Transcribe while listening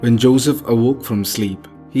When Joseph awoke from sleep,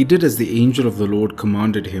 he did as the angel of the Lord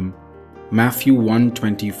commanded him. Matthew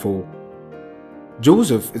 1:24.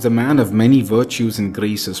 Joseph is a man of many virtues and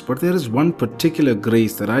graces, but there is one particular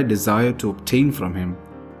grace that I desire to obtain from him,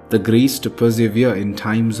 the grace to persevere in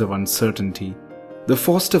times of uncertainty. The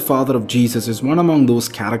foster father of Jesus is one among those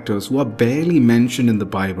characters who are barely mentioned in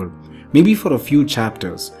the Bible, maybe for a few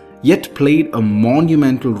chapters, yet played a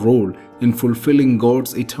monumental role in fulfilling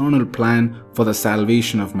God's eternal plan for the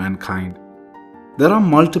salvation of mankind. There are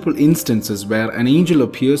multiple instances where an angel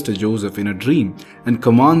appears to Joseph in a dream and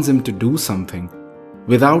commands him to do something.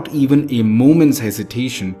 Without even a moment's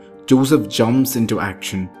hesitation, Joseph jumps into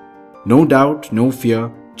action. No doubt, no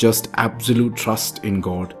fear, just absolute trust in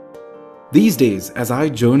God. These days, as I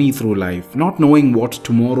journey through life, not knowing what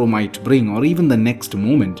tomorrow might bring or even the next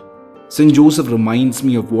moment, St. Joseph reminds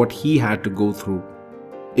me of what he had to go through.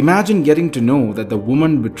 Imagine getting to know that the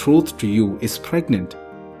woman betrothed to you is pregnant.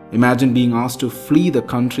 Imagine being asked to flee the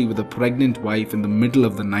country with a pregnant wife in the middle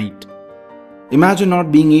of the night. Imagine not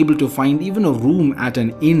being able to find even a room at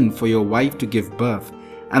an inn for your wife to give birth,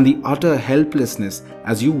 and the utter helplessness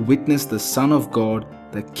as you witness the Son of God,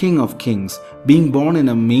 the King of Kings, being born in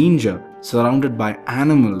a manger surrounded by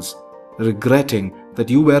animals, regretting that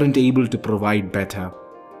you weren't able to provide better.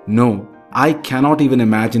 No, I cannot even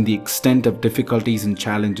imagine the extent of difficulties and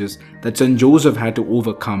challenges that St. Joseph had to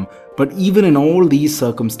overcome, but even in all these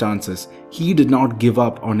circumstances, he did not give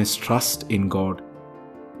up on his trust in God.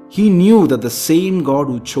 He knew that the same God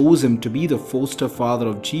who chose him to be the foster father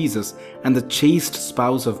of Jesus and the chaste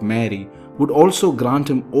spouse of Mary would also grant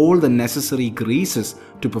him all the necessary graces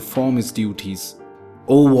to perform his duties.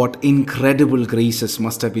 Oh, what incredible graces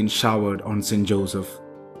must have been showered on St. Joseph.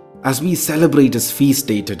 As we celebrate his feast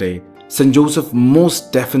day today, St. Joseph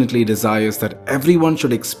most definitely desires that everyone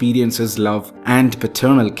should experience his love and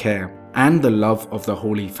paternal care and the love of the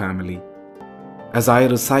Holy Family. As I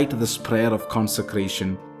recite this prayer of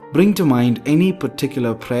consecration, bring to mind any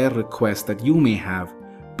particular prayer request that you may have,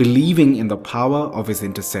 believing in the power of his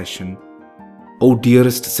intercession. O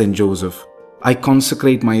dearest St. Joseph, I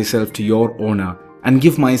consecrate myself to your honor and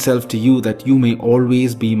give myself to you that you may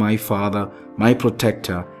always be my Father, my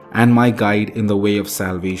protector, and my guide in the way of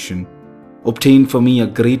salvation. Obtain for me a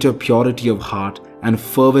greater purity of heart and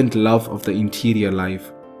fervent love of the interior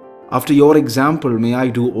life. After your example, may I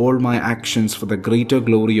do all my actions for the greater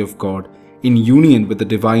glory of God, in union with the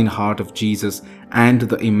divine heart of Jesus and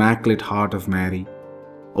the Immaculate Heart of Mary.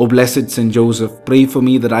 O blessed St. Joseph, pray for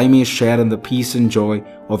me that I may share in the peace and joy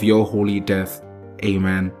of your holy death.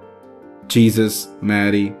 Amen. Jesus,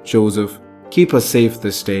 Mary, Joseph, keep us safe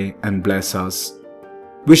this day and bless us.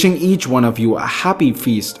 Wishing each one of you a happy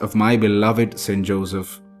feast of my beloved St.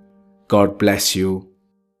 Joseph. God bless you.